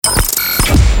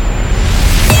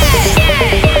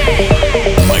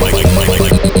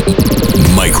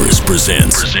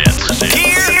presents.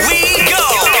 Here we go!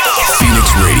 Phoenix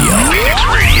Radio. Phoenix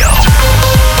Radio.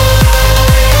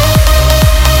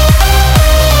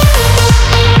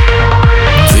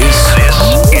 This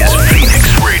is Phoenix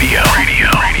Radio.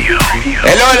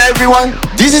 Hello everyone,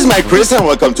 this is Mykris and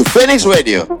welcome to Phoenix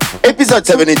Radio, episode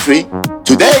 73.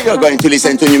 Today you're going to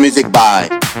listen to new music by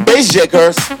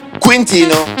Bassjackers,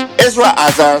 Quintino, Ezra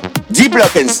Hazard,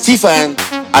 D-Block and Stephen,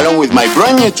 along with my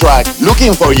brand new track,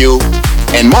 Looking For You,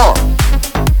 and more.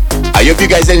 I hope you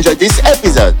guys enjoyed this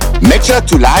episode. Make sure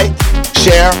to like,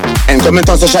 share, and comment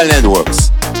on social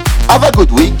networks. Have a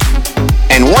good week,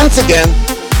 and once again,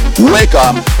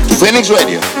 welcome to Phoenix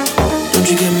Radio. Don't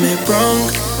you get me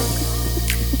wrong.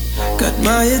 Got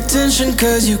my attention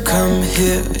cause you come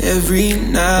here every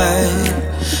night.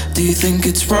 Do you think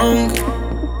it's wrong?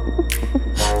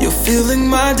 You're feeling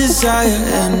my desire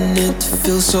and it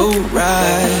feels so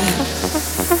right.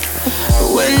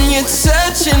 When you're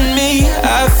touching me,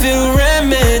 I feel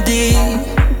remedy.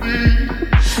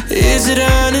 Is it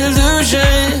an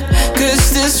illusion?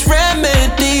 Cause this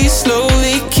remedy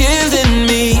slowly killing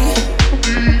me.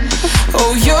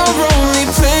 Oh, you're only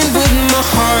playing with my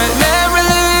heart,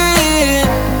 Marilyn.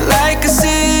 Like I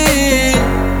said,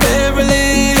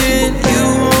 Marilyn, you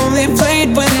only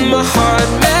played with my heart,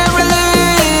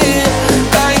 Marilyn.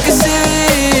 Like I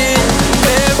said,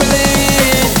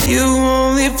 Marilyn, you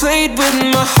only played with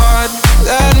my heart.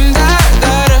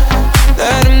 Da-dum-da-da-da,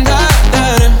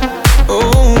 da-dum-da-da-da.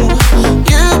 Oh,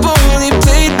 you've only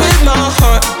played with my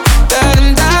heart.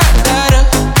 Da-dum-da-da-da,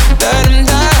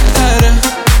 da-dum-da-da-da.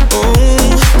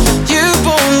 Oh, you've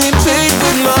only played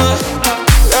with my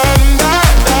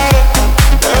da-dum-da-da-da,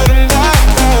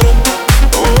 da-dum-da-da-da.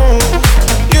 Oh,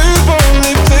 you've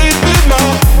only played with my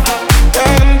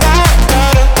da-dum-da-da-da,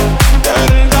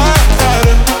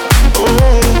 da-dum-da-da-da.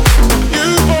 Oh,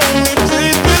 you've only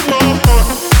played with my heart.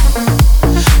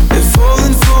 Been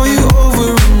falling for you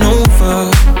over and over.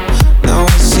 Now I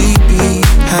see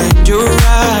behind your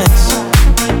eyes.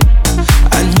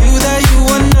 I knew that you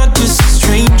were not just a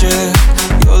stranger.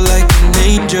 You're like an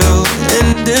angel in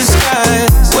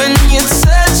disguise. When you're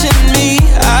touching me,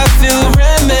 I feel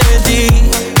remedy.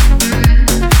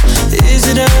 Is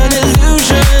it an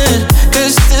illusion?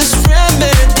 Cause this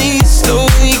remedy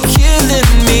slowly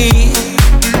killing me.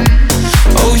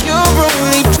 Oh, you're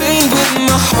only playing with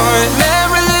my heart,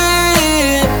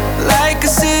 Marilyn. Like I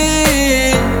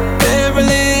said,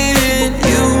 Marilyn,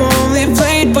 you only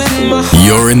played with my heart.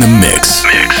 You're in the mix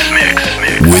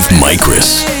with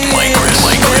Mykris.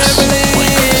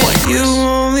 You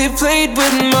only played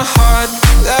with my heart.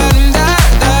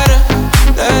 Da-dum-da-da-da,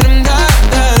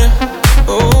 da-dum-da-da-da.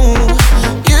 Oh,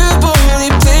 you've only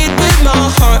played with my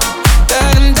heart.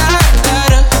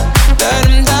 Da-dum-da-da-da,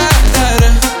 da-dum-da-da-da.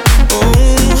 Oh,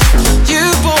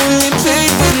 you've only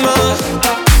played with my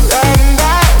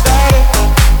da-dum-da-da-da,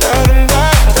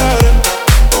 da-dum-da-da-da.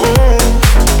 Oh,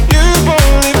 you've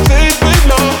only played with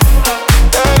my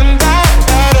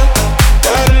da-dum-da-da-da,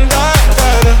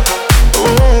 da-dum-da-da-da.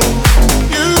 Oh,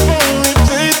 you've only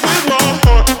played with my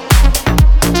heart.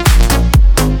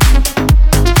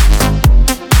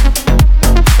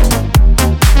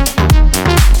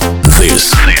 This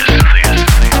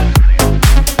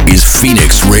is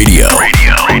Phoenix Radio.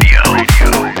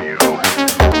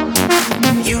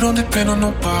 You don't depend on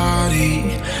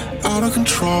nobody, out of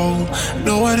control,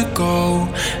 nowhere to go,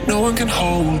 no one can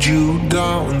hold you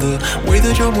down. The way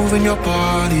that you're moving your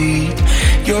body,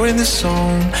 you're in the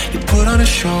zone, you put on a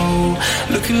show,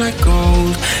 looking like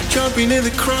gold, jumping in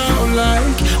the crowd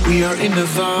like we are in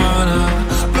Nirvana,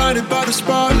 blinded by the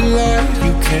spotlight,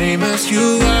 you came as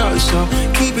you are, so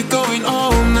keep it going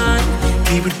all night,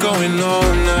 keep it going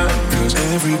all night, cause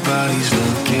everybody's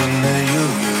looking at you.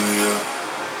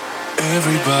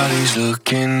 Everybody's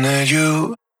looking at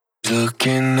you,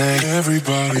 looking at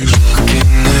everybody's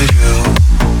looking at you,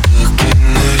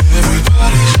 looking at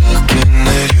everybody's looking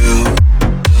at you,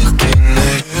 looking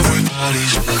at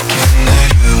everybody's looking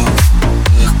at you,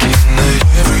 looking at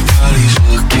everybody's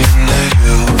looking at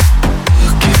you,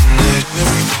 looking at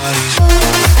everybody's.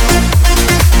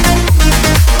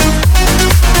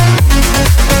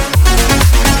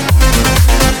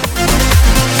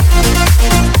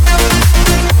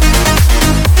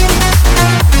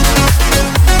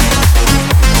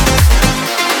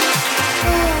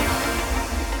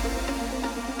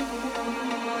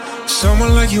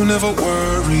 Someone like you never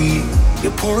worry.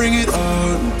 You're pouring it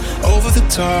on, over the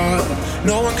top.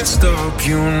 No one can stop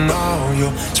you now.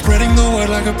 You're spreading the word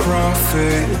like a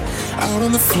prophet. Out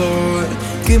on the floor,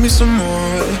 give me some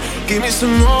more, give me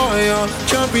some more. You're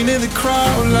jumping in the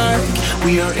crowd like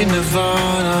we are in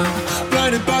Nirvana.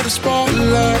 Blinded by the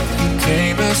spotlight, you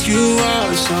came as you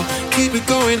are, so keep it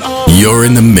going on. You're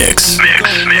in the mix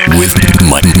with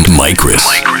Mykris.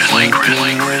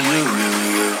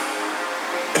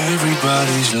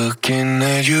 Everybody's looking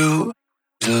at you.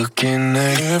 Looking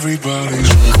at everybody's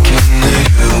looking at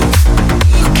you.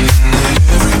 Looking at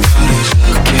everybody's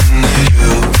looking at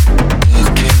you.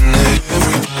 Looking at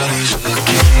everybody's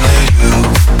looking at you.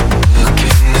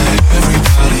 Looking at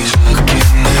everybody's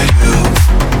looking at you.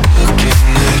 Looking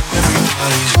at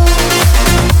everybody's.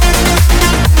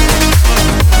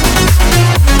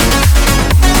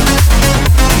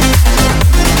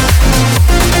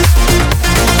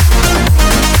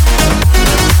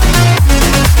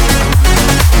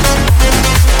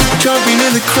 Jumping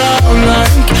in the crowd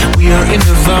like we are in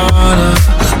Nirvana,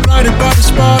 blinded by the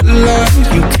spotlight.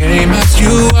 You came as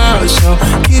you are, so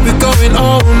keep it going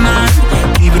all night.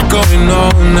 Keep it going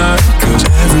all night, cause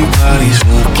everybody's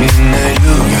looking at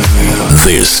you.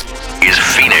 This is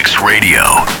Phoenix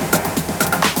Radio.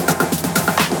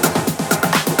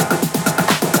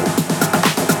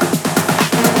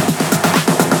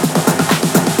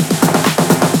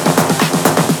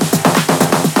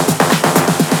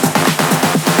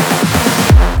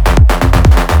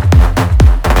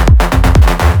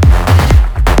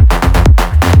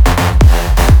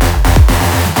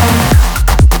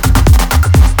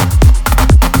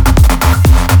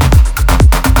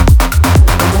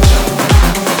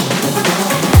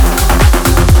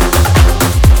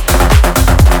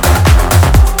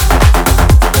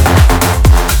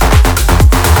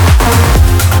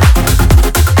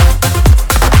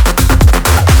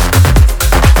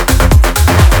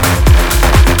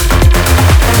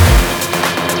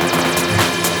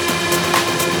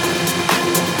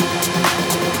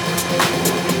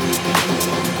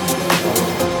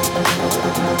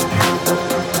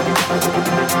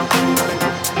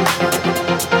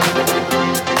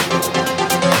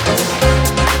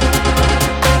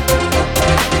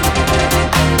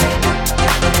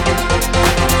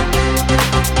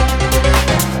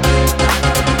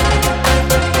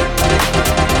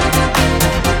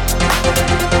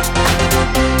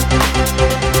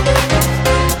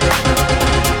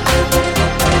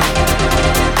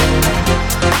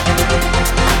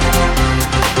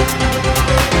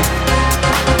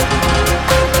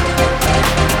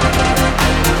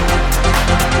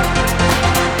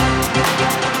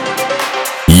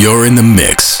 You're in the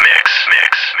mix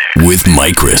with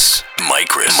Mykris.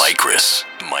 Mykris.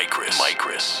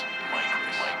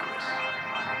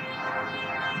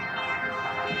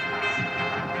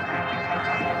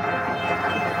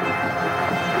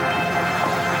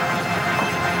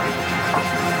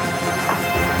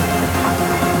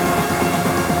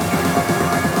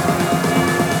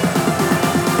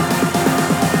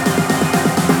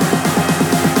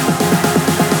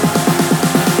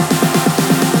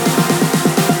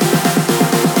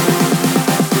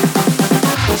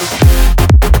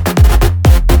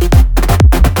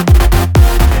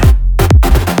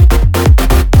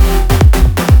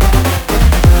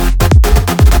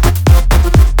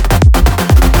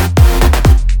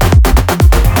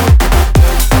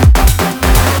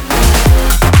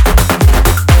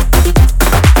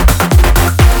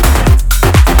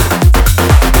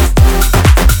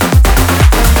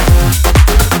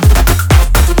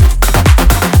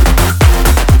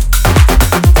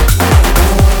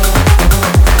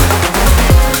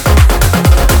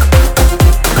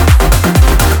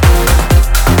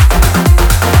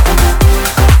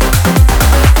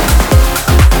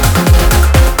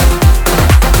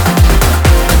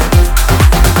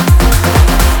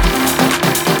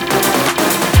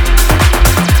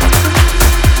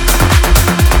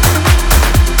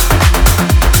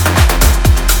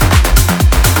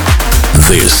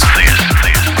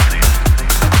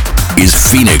 This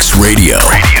is Phoenix Radio.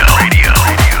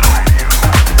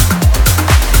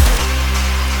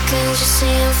 Can't you see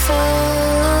I'm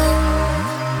falling?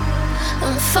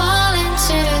 I'm falling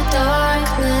to the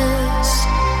darkness.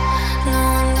 No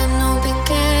wonder, no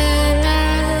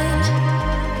beginning,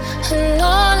 and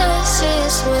all I see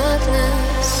is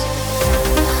weakness.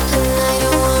 And I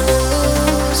don't wanna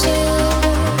lose you,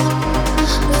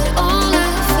 but all I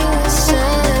feel is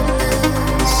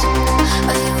sadness.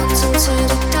 I walked into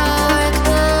the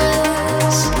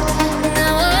darkness.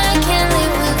 Now I can't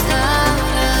live without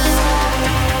it.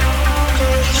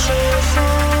 Can't you see I'm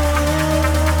falling?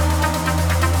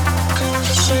 Can't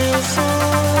you see I'm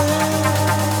falling?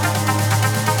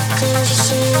 Can't you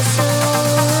see I'm falling?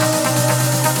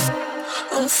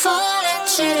 I'm falling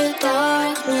to the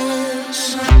darkness.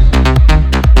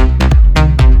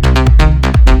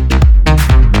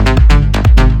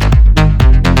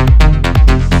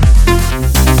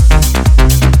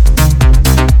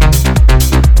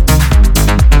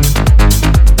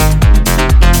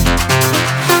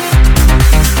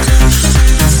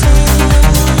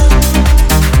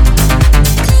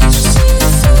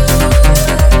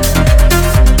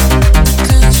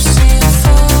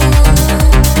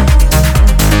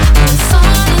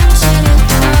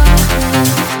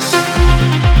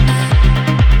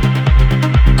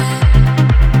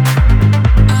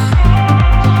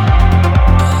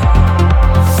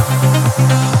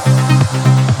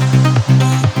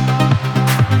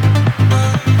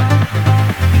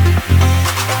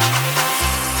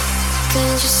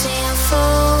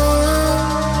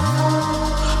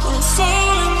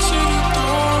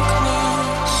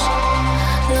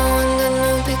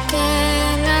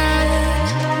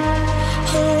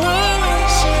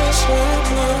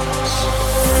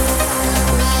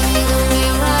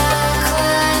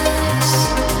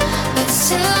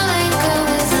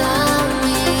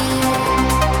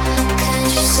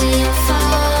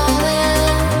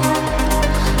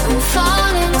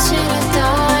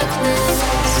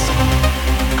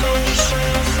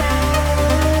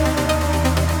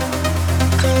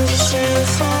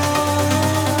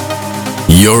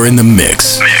 You're in the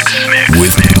mix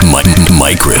with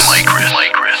Mykris.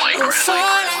 I'm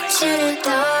falling to the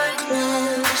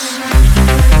darkness.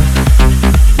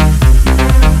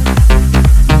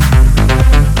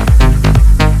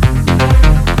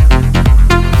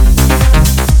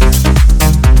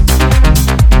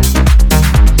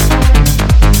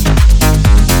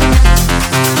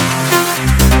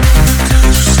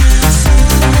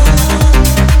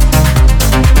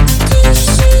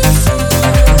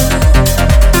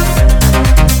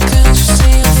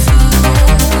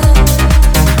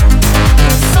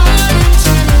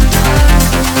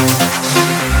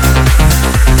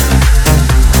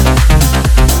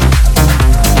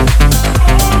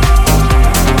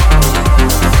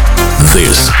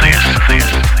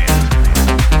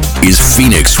 Is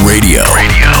Phoenix Radio.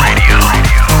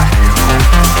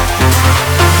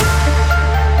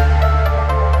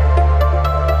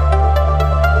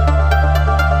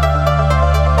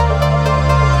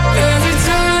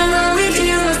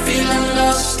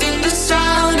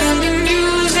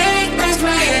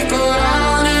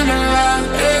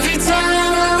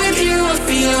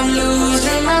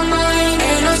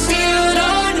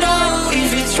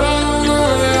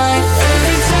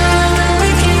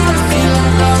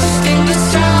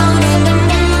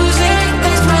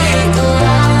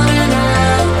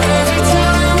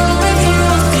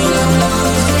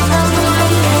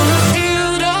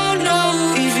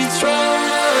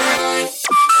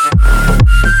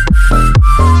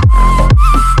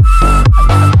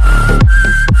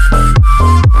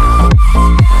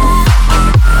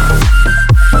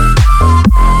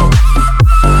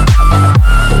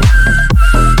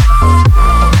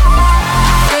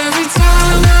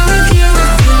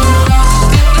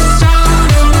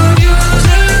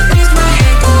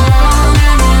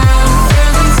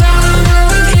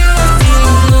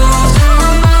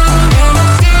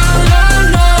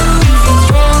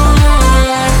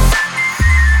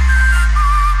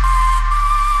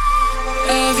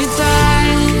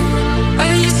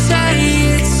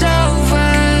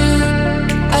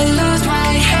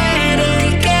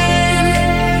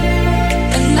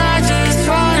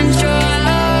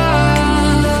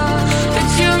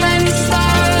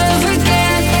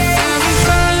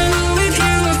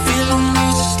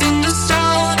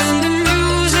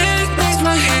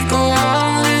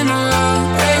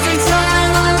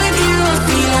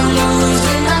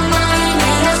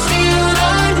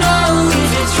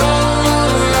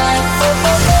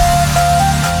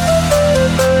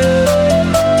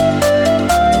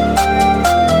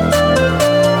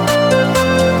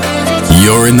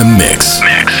 You're in the mix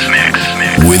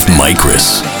with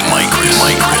Mykris.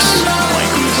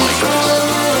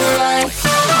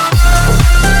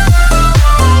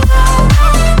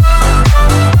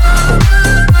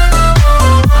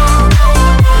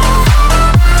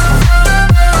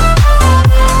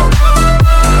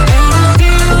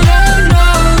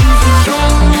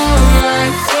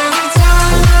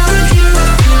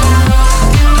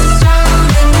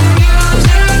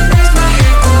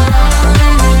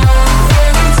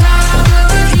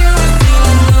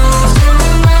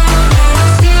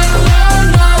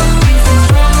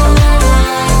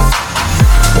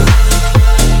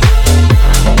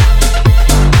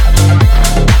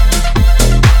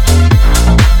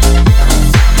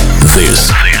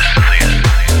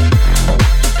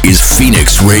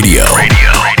 Phoenix Radio.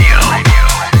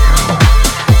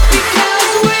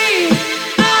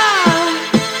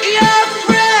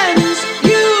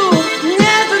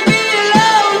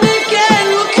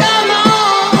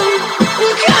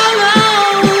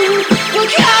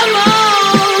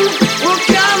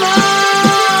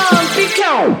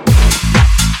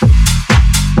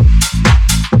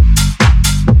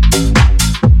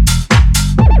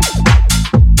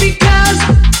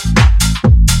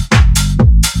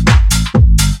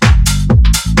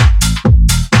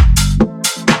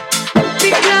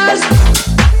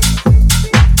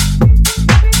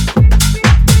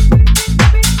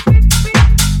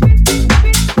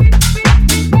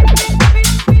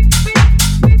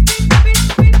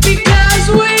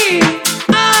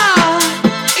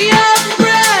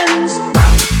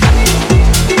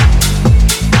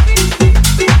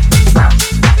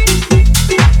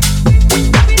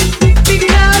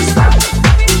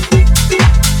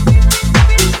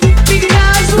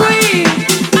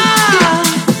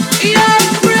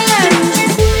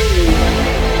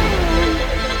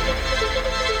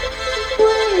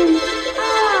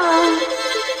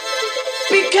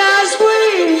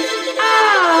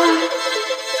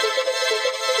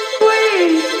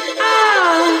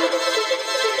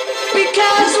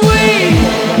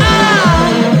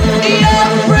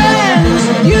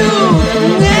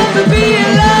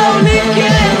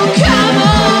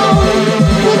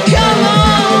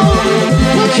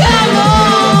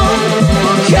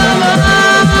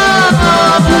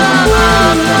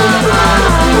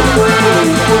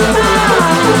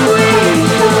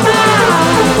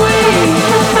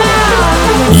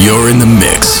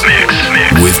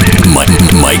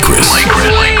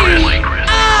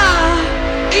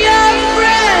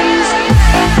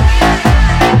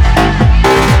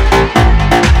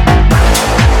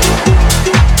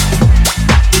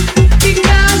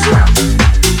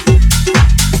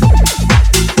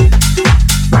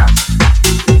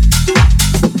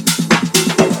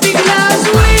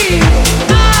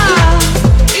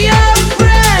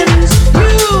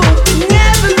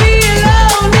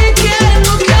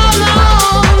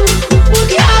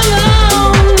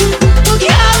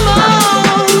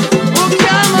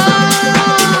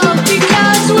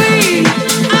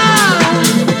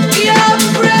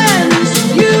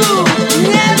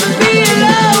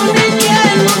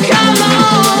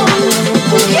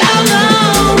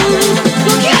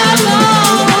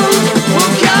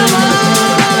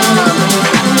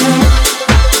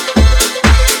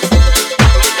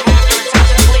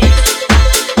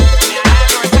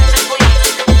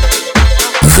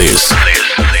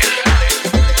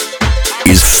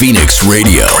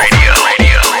 Radio.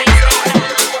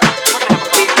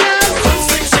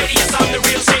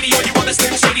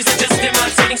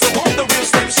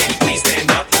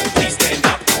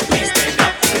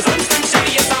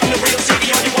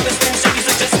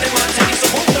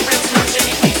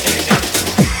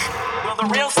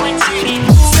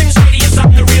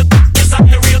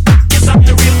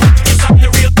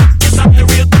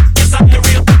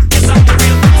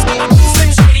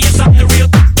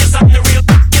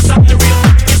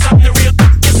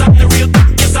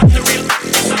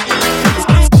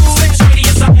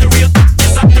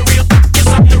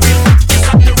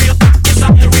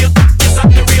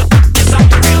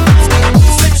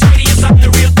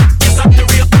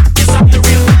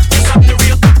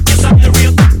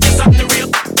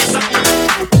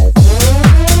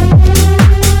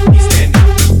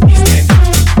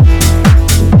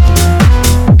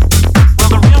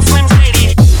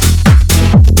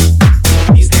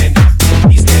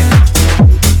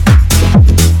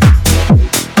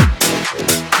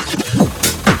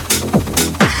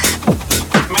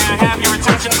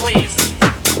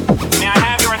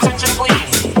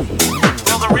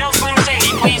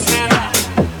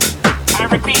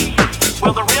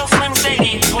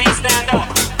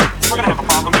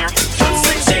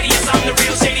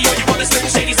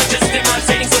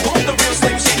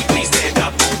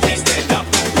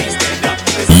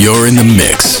 You're in the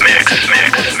mix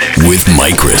with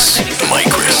Mykris.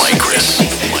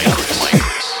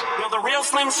 Will the real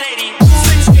Slim Shady?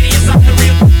 Slim Shady is up the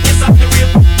real. It's up the real.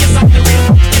 It's up the real.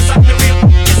 It's up the real.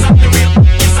 It's up the real.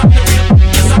 It's up the real.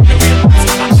 It's up the real.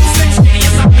 Slim Shady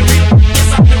is up the real.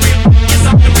 It's up the real. It's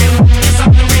up the real. It's up the real. It's up the real.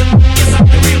 It's up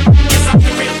the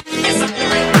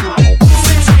real. It's up the real.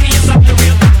 Slim Shady is up the real. It's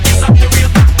up the real. It's up the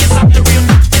real. It's up the real. It's up the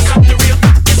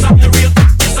real.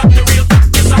 It's up the real.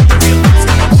 It's up the real.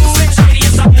 Slim Shady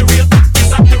is up the real. It's up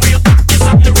the real.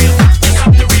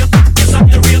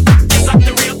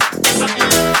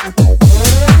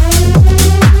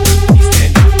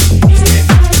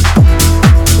 It's up the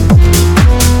real.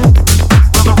 It's up the real.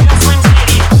 It's up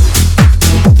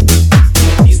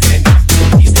the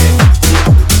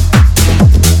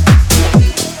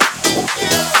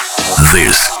real. It's up the real. It's up the real.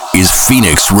 This is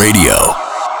Phoenix Radio.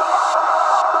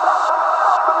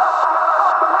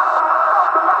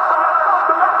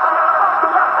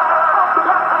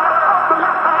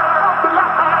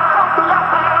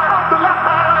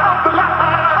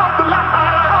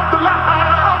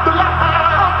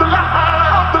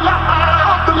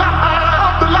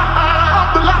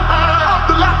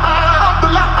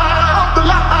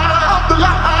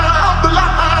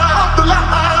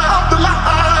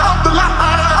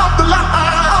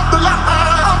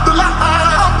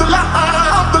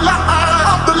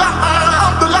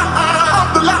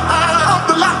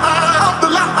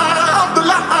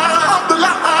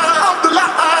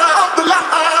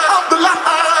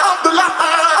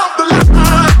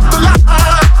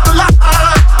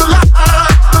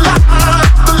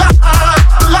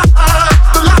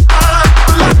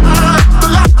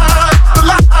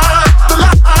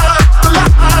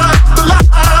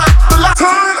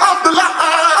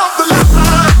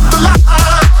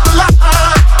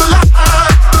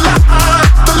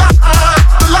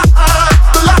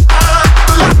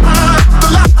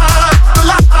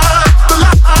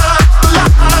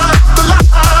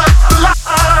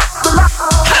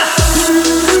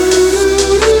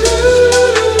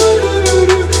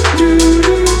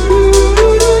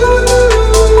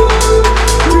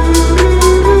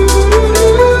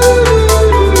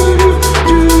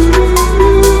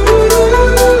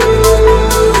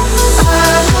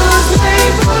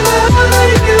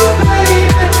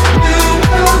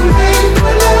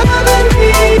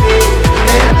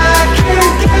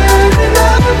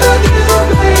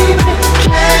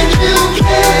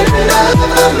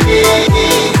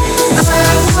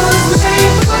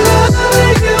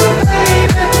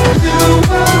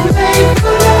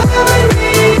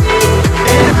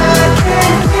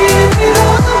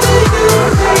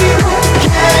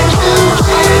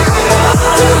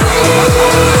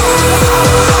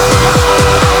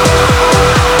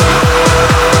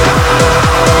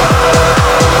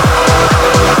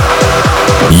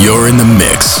 You're in the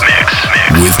mix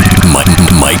with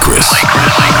Mykris.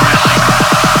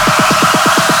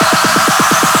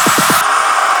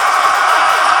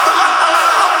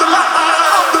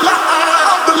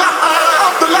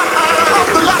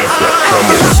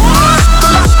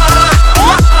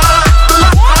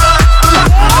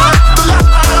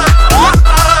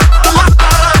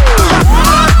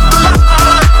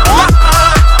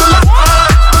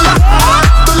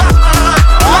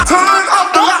 Turn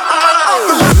up the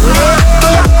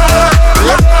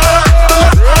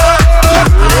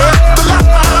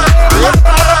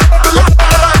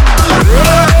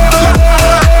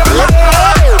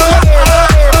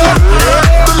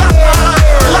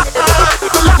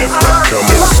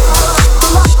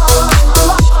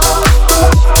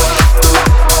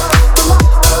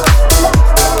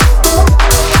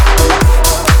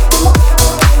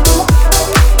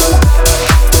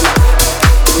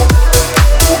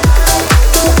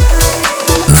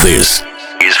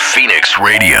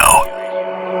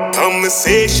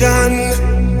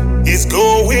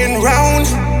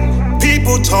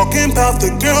talking about the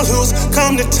girl who's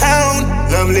come to town.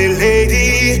 Lovely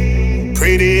lady,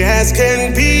 pretty as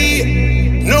can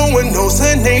be. No one knows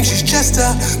her name, she's just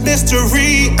a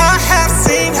mystery. I have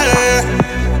seen her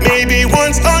maybe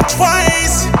once or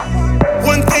twice.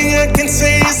 One thing I can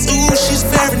say is, ooh, she's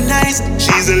very nice.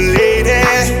 She's a lady,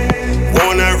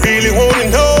 one I really wanna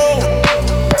know.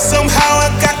 Somehow I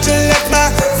got to let my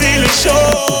feelings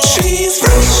show. She's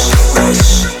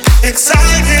fresh,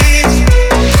 exciting.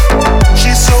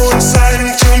 She's so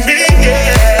exciting to me,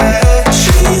 yeah.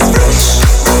 She's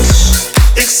fresh,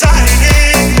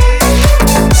 exciting.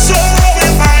 So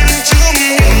inviting to me,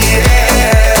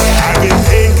 yeah. I've been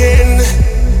thinking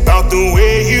about the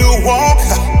way you walk.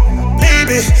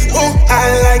 Baby, oh, I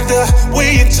like the way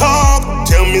you talk.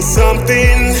 Tell me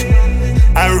something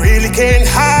I really can't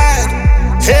hide.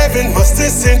 Heaven must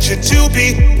have sent you to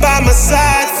be by my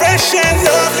side. Fresh and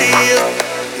lovely,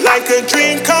 like a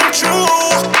dream come true.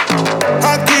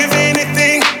 I'd give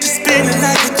anything to spend the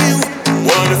night with you.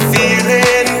 What a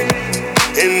feeling,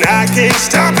 and I can't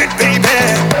stop it, baby.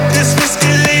 This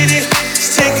risky lady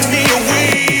is taking me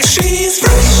away. She's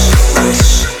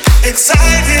fresh,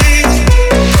 exciting.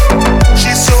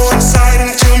 She's so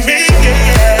exciting to me,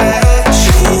 yeah.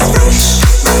 She's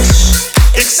fresh,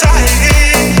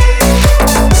 exciting.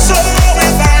 So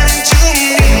inviting to me,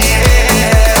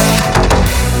 yeah.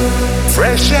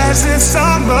 Fresh as in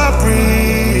summer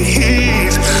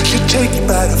breeze, she take you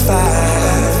by the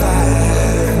fire.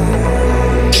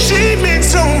 She means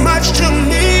so much to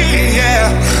me, yeah.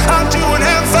 I'll do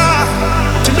whatever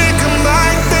to make her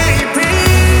my baby.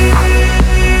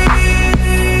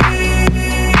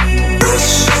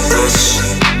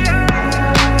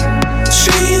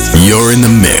 You're in the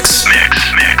mix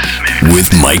with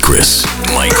Mykris.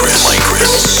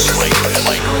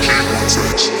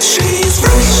 She's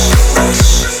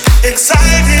fresh,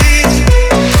 exciting.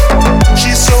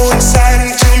 She's so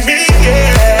exciting to me,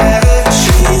 yeah.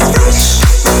 She's fresh,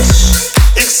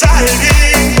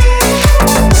 exciting.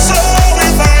 So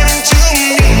inviting to me,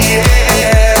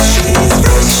 yeah. She's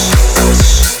fresh,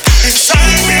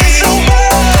 exciting me so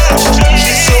much.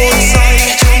 She's so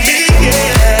exciting to me, yeah.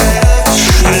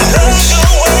 I love the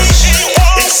way she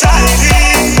walks,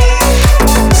 exciting.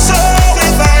 So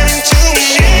inviting to me,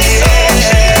 yeah.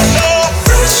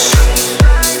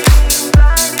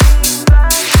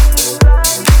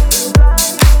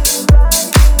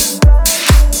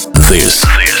 This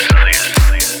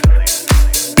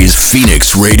is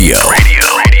Phoenix Radio.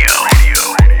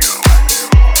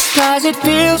 Cause it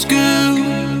feels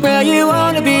good where you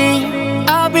wanna be.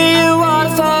 I'll be your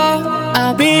waterfall,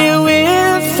 I'll be your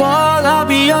windfall, I'll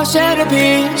be your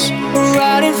centerpiece.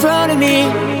 Right in front of me,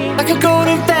 like a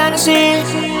golden fantasy.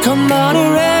 Come on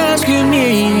and rescue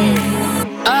me.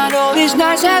 I know these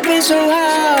nights have been so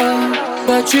hard,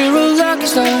 but you're a lucky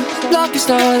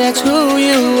star, that's who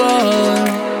you are.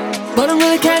 But I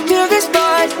really can't do this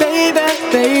part, baby.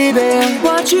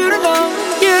 Want you to know,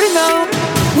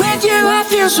 with you I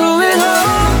feel so at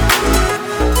home.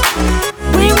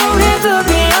 We won't ever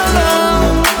be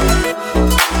alone.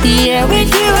 Yeah, with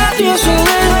you I feel so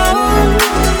at home.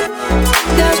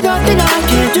 There's nothing I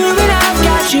can do when I've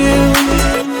got you.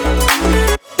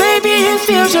 Baby, it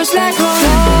feels just like home.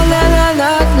 La la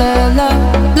la la la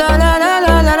la la la la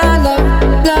la la la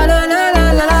la la la la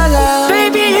la la.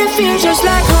 Baby, it feels just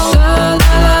like home.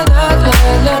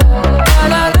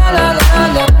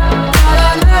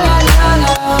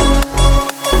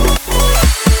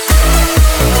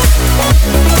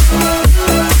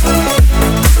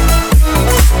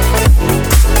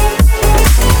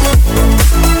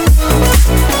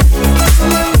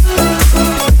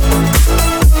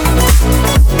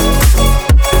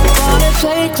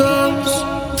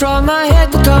 From my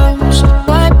head to toes,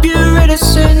 wipe your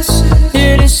innocence.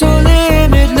 It is so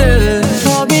limitless.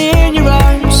 Hold me in your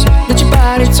arms, let your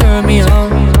body turn me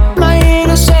on. My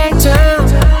inner sanctum,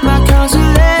 my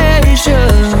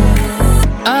consolation.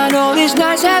 I know these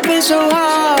nights have been so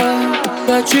hard,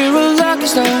 but you're a lucky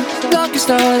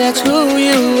star, that's who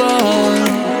you are.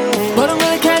 But I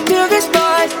really can't do this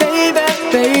part, baby.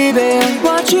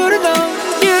 Want you to know,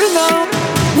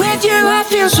 with you I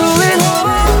feel so at home.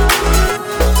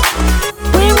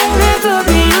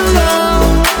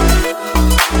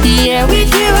 Yeah,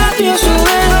 with you I feel so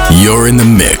at home. You're in the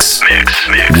mix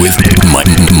with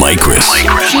Mykris.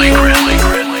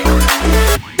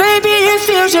 Baby, it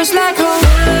feels just like home.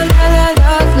 La la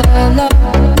la la la la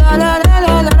la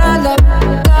la la la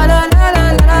la la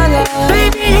la la.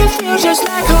 Baby, it feels just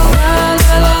like home. La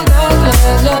la la la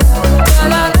la la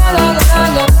la la la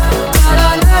la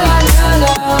la la la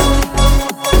la.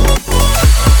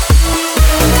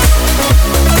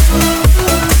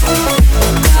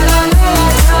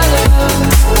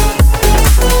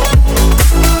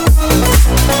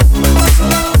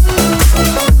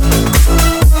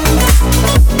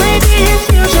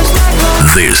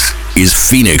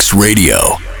 Phoenix Radio.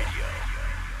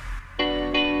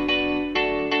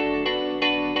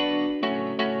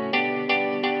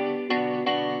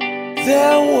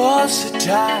 There was a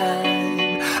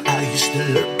time I used to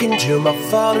look into my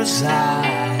father's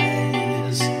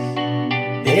eyes.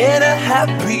 In a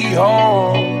happy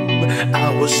home,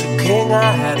 I was a king,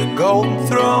 I had a golden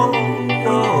throne.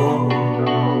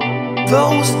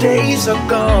 Those days are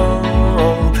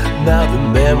gone, now the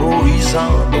memories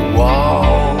on the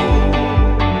wall.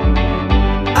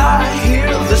 I hear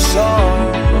the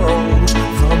songs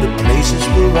from the places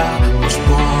where I was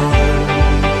born.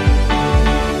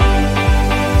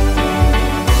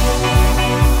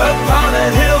 Upon a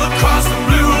hill across the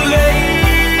blue lake,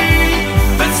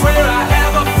 that's where I had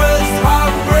my first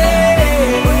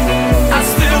heartbreak. I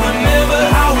still remember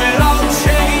how it all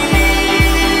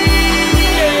changed.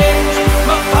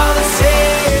 My father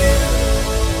said,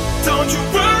 don't you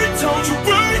worry,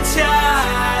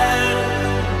 child.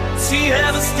 See,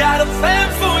 heaven's got a plan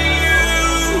for you.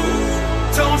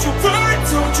 Don't you worry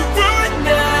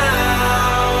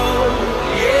now.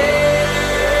 Yeah.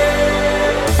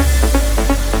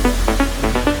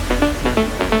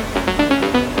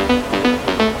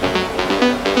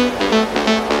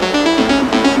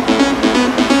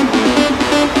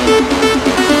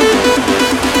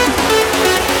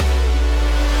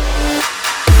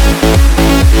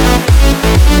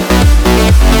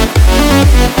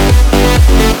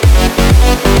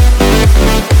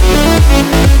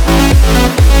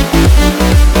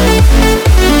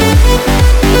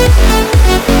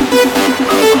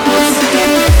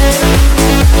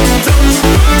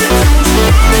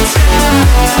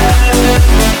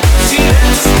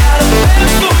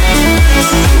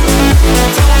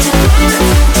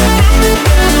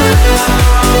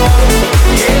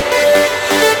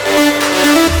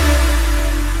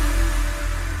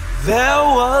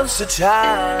 A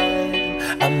time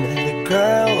I met a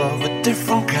girl of a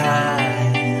different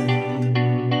kind.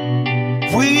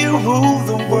 We ruled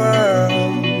the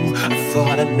world. I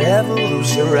thought I'd never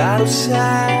lose her out of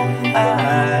sight.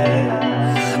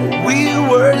 We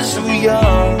were so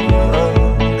young.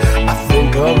 I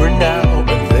think of her now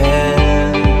and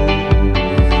then.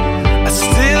 I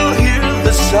still hear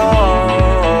the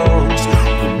songs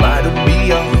reminding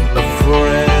me of a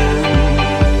friend.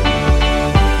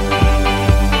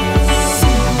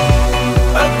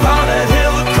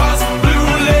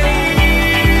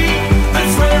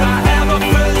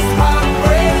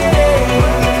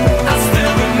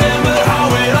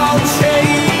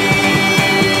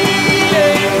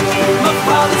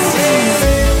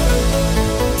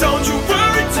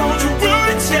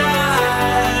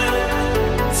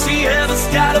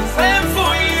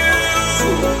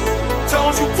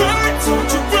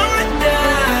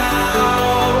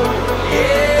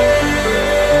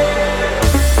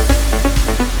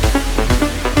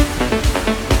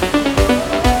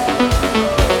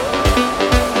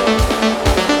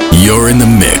 You're in the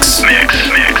mix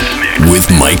with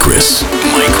Mykris.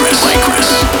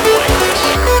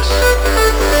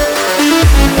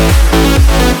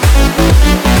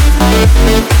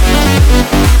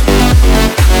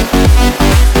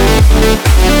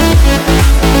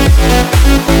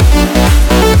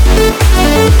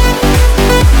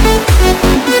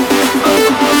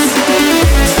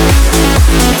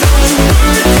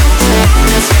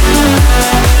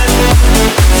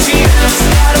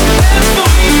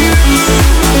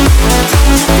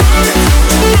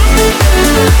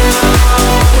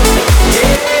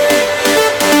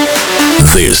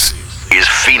 This is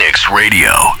Phoenix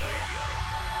Radio.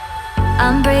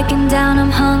 I'm breaking down, I'm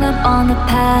hung up on the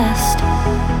past.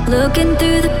 Looking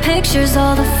through the pictures,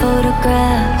 all the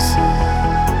photographs.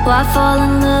 Why fall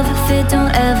in love if it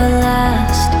don't ever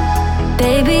last?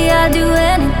 Baby, I'd do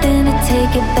anything to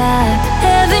take it back.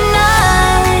 Every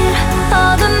night,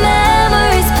 all the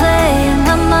memories play in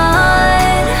my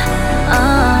mind.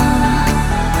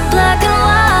 Black and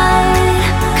white,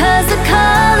 'cause the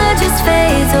color just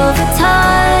fades over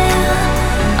time.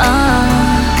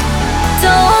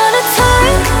 Don't wanna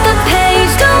turn the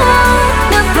page, don't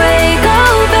wanna break,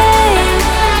 oh babe,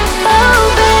 oh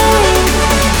babe.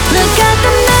 Look at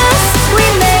the mess we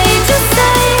made, just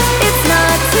say it's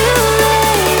not too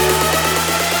late.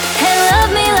 And love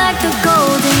me like the gold.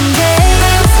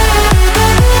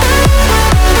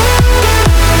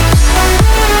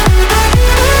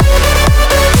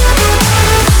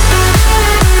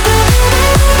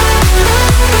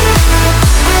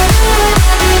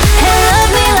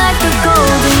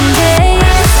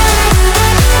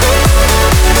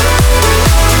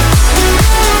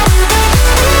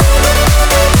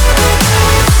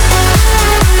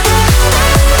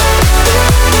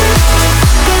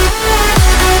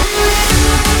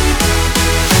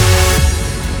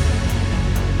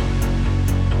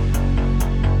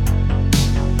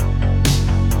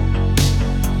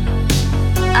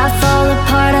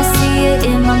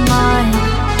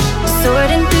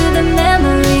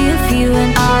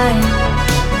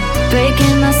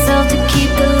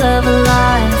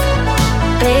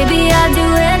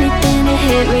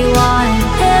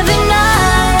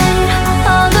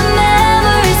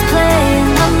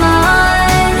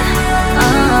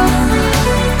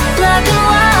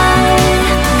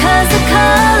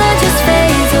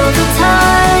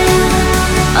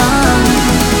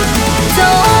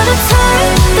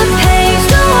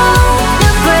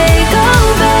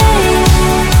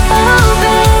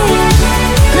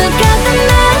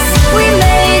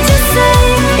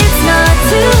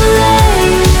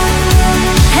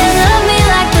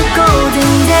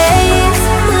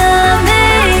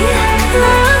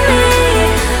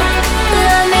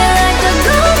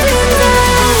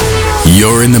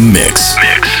 You're in the mix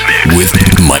with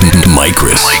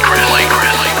Mykris.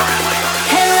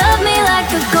 Hey, love me like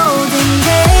the golden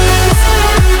days.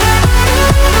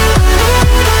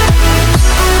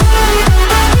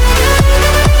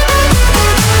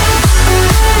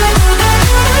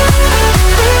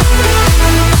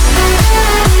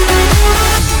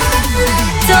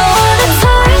 Don't wanna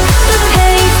turn the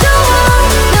page, don't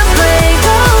wanna break,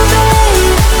 oh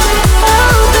babe,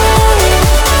 oh babe.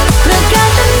 Look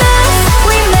at the mess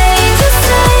we made, just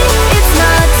say it's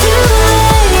not too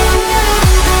late.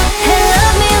 And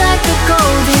love me like the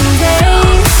golden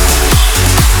days.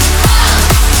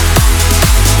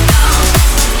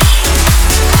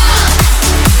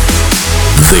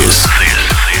 This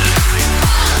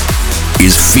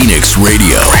is Phoenix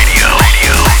Radio.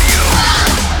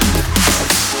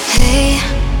 Hey,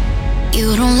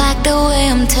 you don't like the way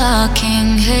I'm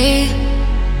talking, hey.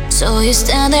 So you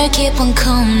stand there, keep on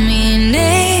calling me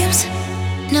names.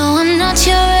 No, I'm not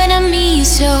your enemy,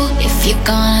 so if you're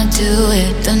gonna do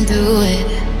it, then do it.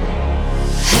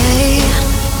 Hey,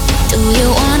 do you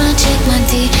wanna check my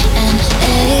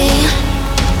DNA?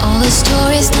 All the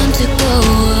stories time to go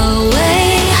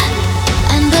away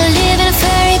and believe in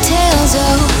fairy tales,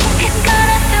 oh. It's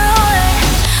gonna do it.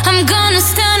 I'm gonna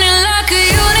stand in like a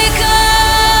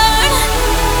unicorn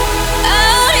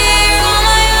out here on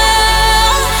my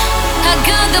own. I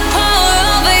got the power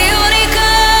of a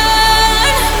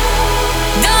unicorn.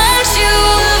 Don't you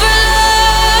ever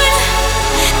learn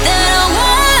that I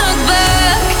won't look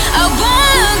back, I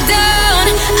won't look down.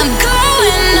 I'm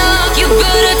going up, you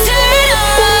better turn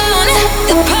on.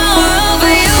 The power of a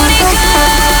unicorn. The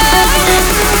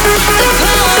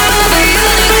power of a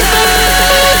unicorn.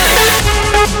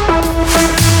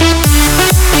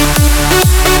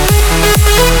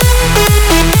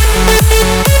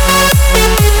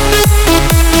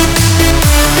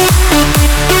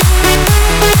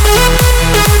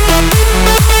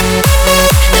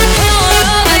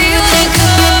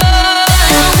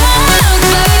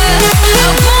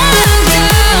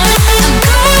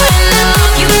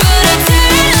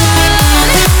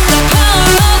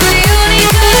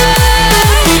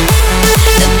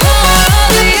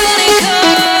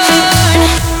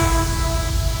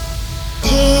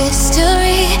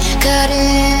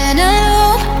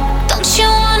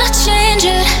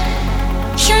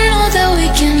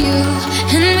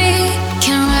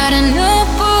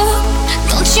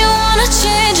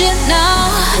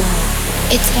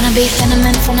 It's gonna be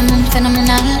phenomenal, phenomenal.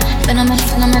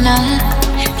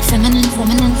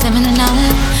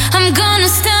 I'm gonna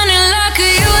stand in like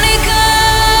a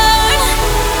unicorn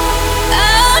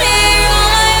out here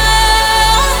on my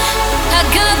own. I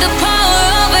got the power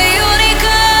of a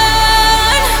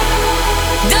unicorn.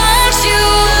 Don't you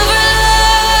ever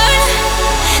learn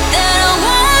that I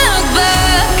won't look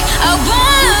back, I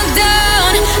won't look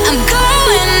down. I'm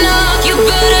going up, you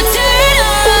better turn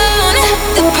on.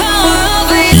 The power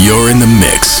of a You're in the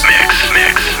mix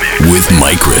with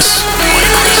Mykris.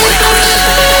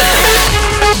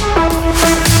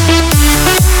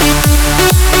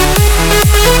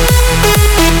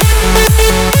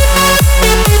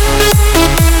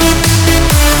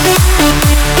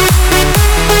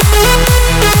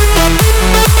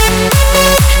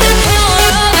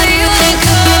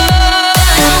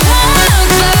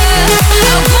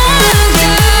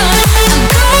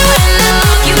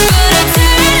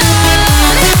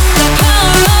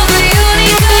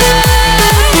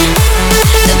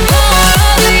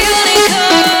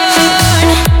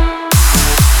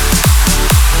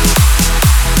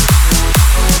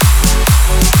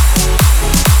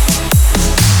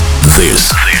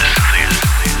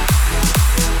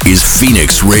 This is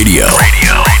Phoenix Radio. 6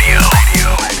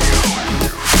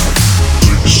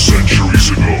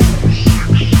 centuries ago,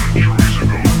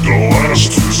 the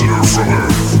last visitor from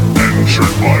Earth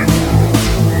entered my world.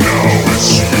 Now it's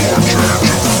your turn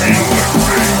to feel that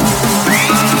pain.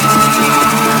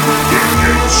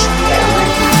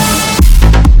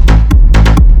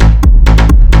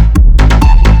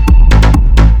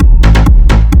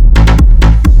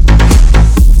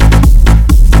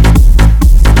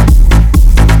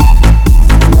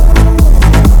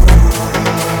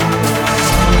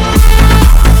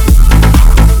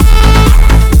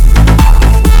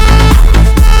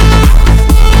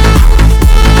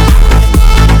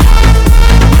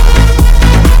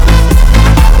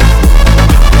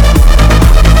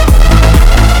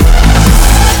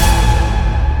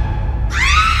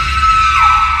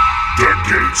 The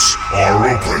gates are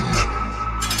open.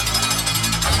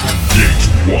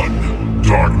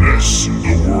 Darkness,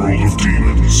 the world of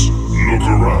demons. Look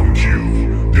around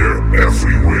you, they're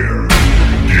everywhere.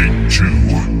 Gate 2,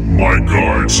 my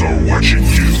guards are watching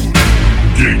you.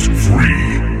 Gate 3,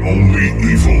 only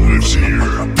evil lives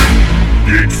here.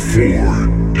 Gate 4,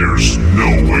 there's no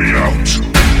way out.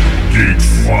 Gate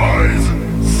 5,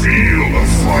 feel the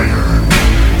fire.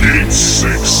 Gate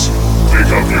 6, pick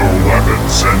up your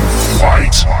weapons and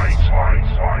fight.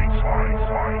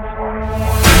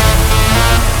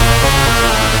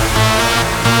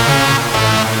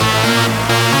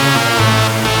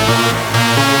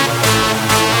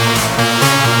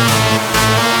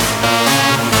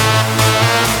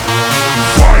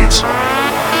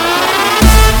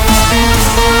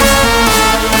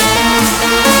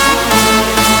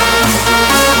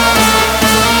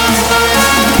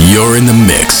 You're in the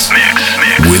mix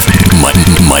with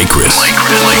Mykris.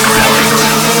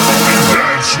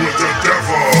 Dance with the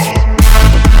devil.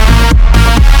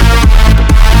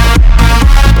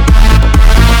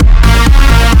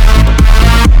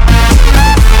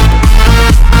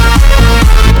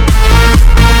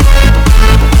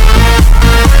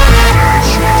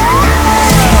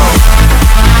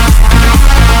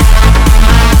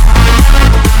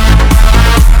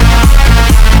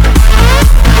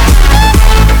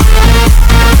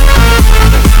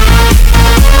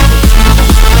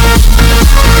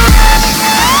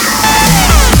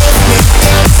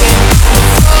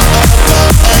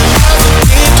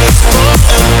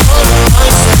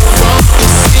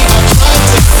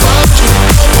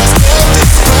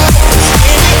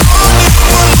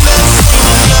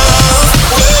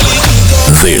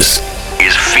 This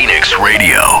is Phoenix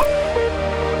Radio.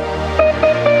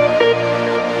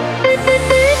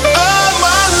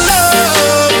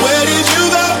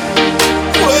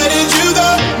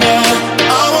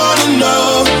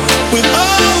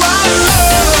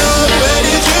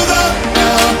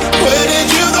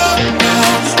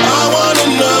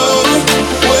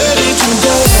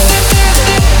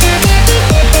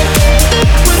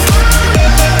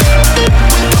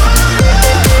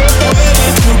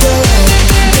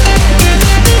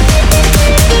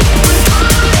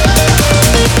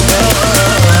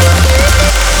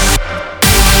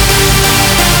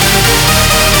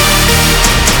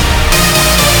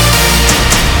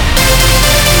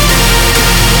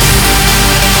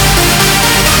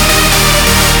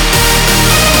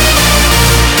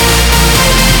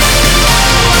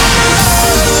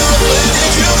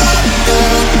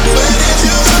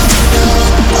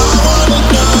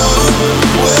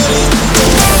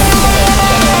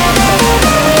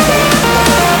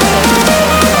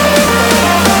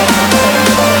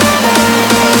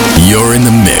 You're in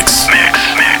the mix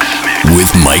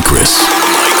with Mykris.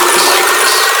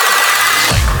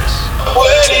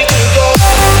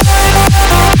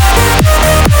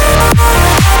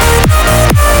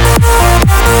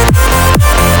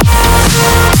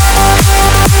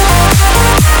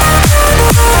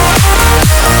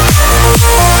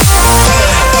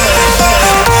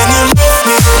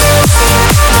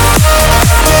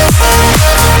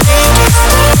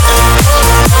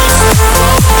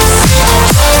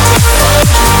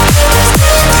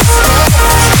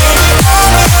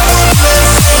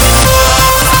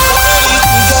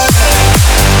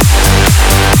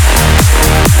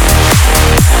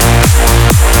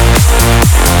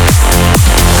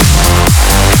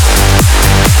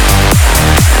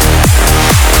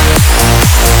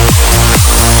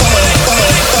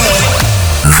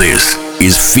 This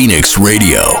is Phoenix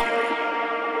Radio.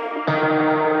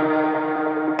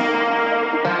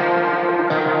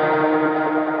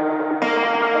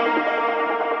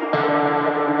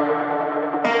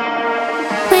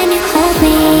 When you hold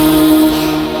me,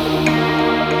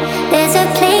 there's a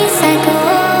place I go.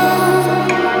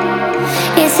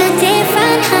 It's a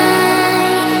different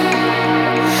high.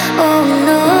 Oh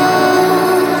no.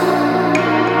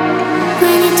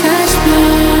 When you touch me,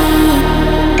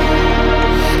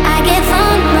 I get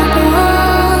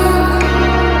vulnerable.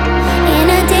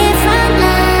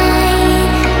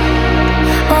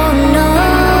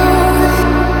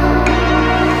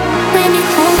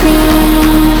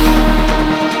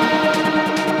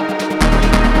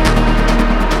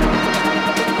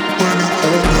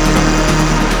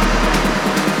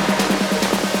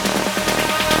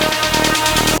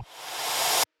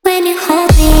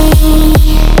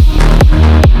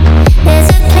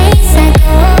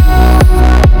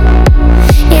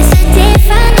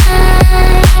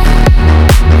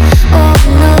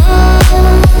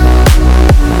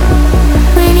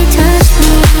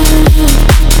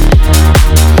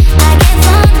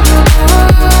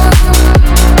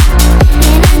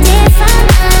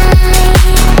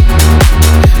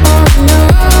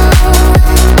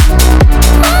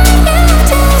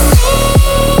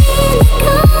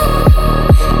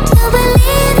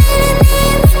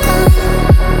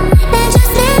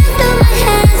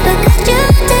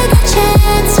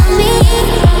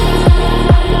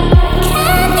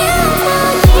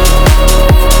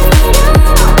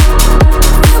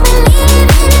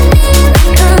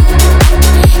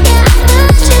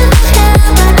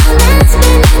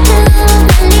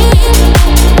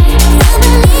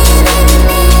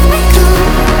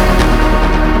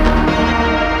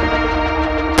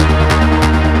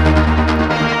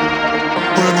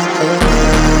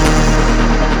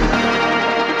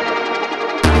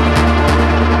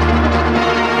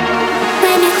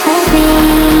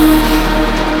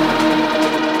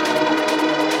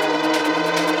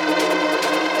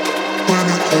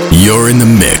 You're in the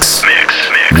mix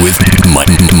with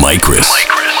Mykris.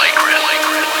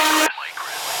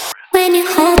 When you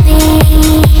hold me,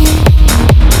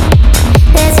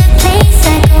 there's a place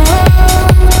I go.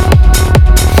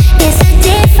 It's a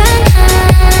different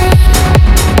high.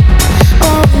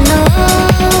 Oh no.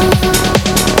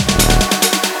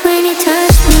 When you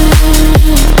touch me,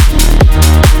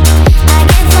 I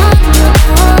get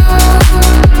vulnerable.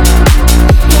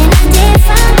 In a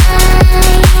different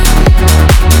high.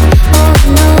 Oh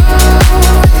no.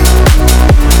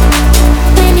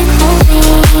 When you hold me.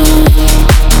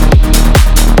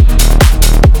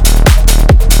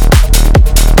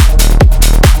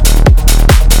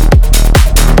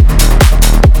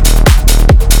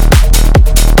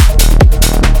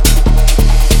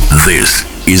 This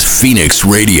is Phoenix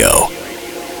Radio.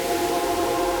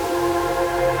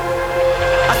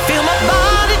 I feel my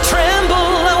body tremble,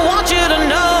 I want you to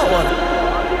know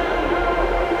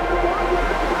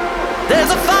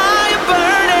there's a fire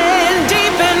burning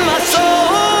deep in my soul.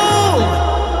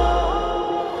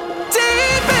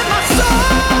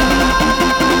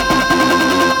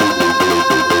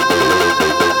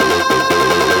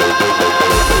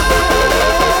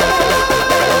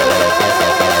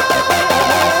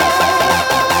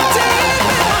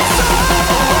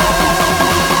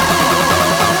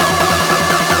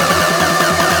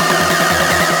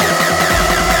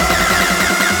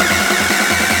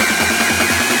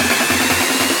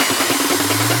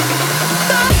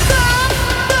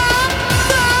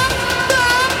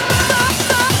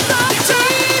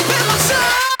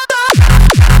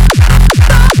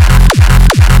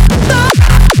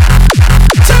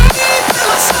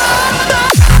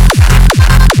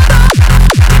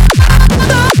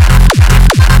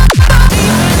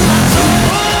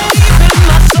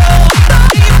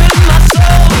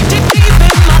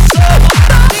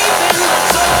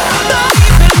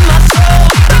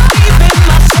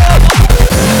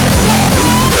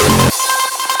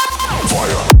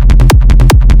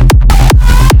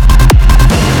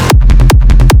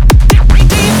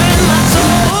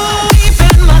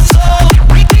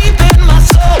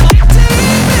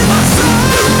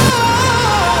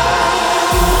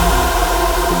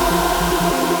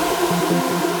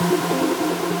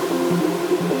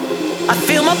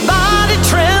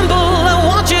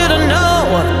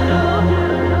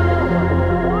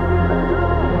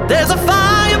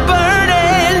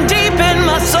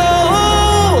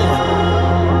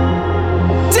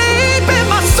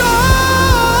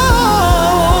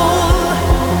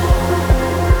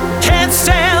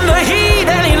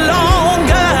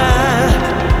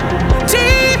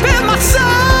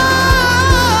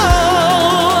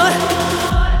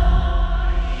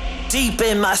 Deep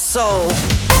in my soul.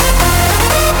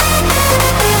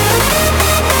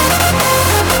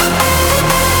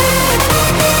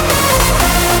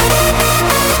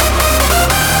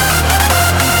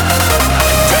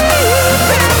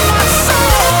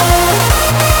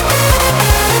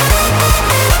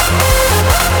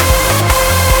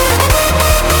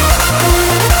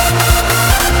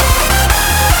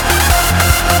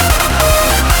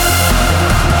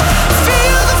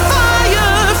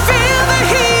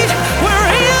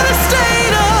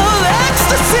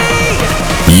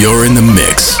 You're in the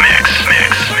mix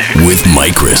with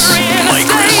Mykris.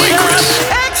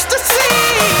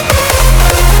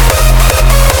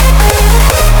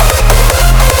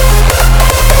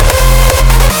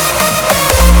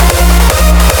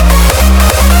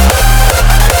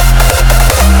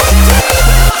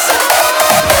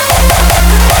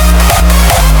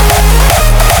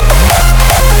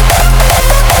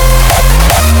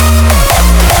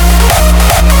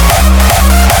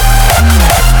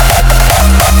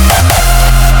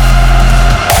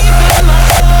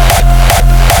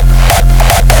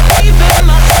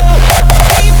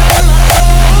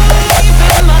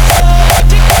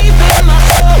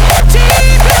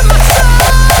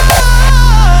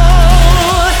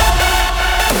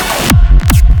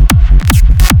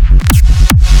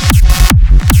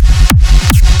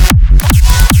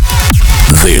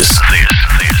 This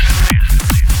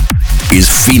is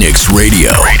Phoenix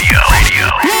Radio.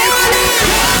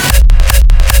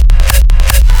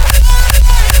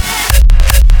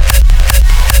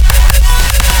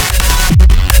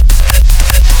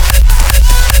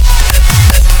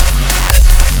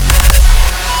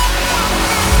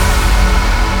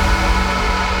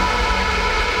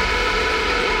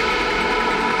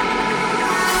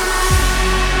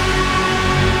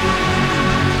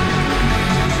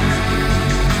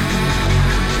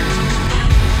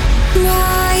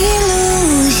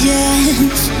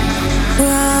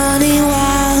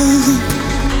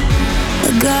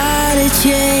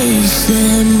 chase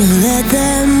them, let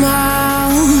them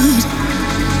out.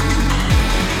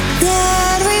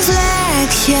 That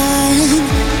reflection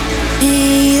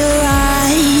in your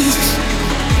eyes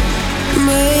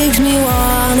makes me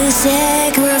wanna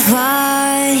sacrifice.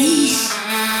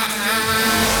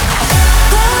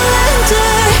 I'll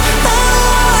enter a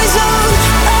war zone.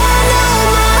 I know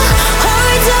my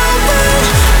heart's open,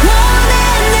 won't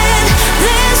end in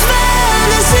this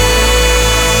fantasy.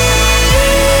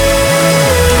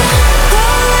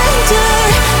 I'll enter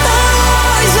a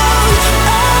war zone.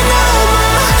 I know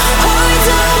my heart's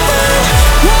open,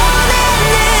 won't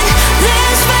end in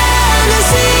this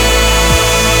fantasy.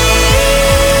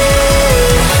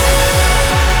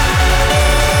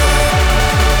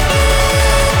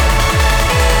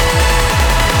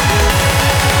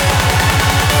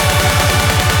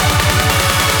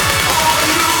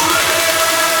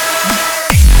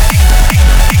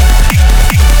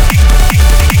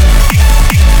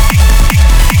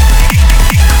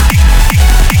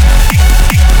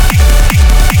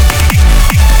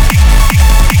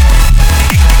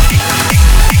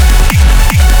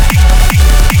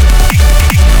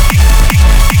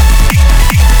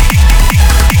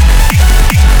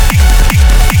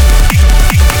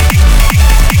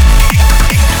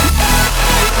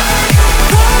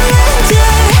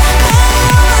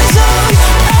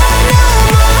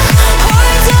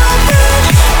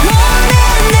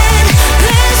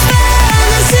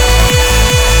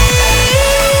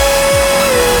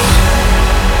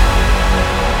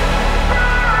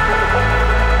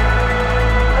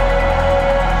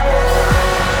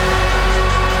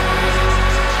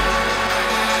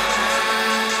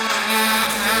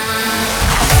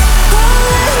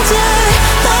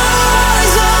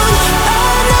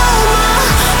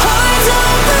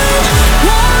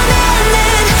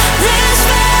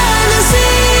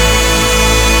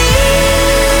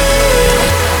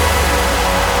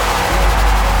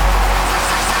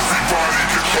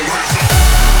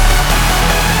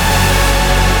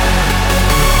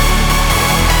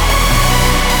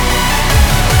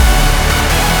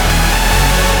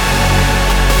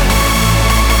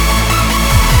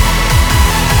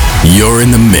 You're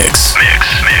in the mix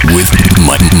with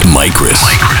Mykris.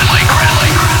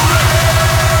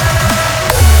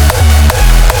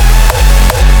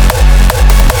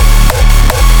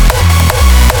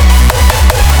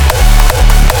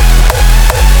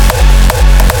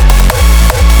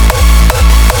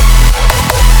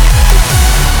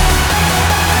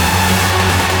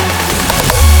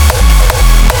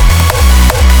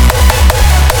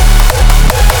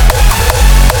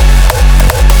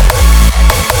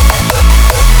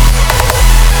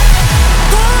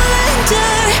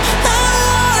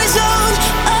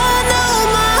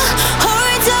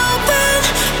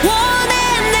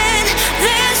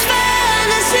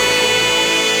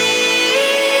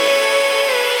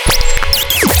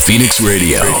 Phoenix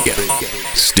Radio.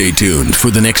 Stay tuned for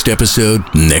the next episode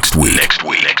next week.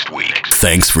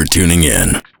 Thanks for tuning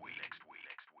in.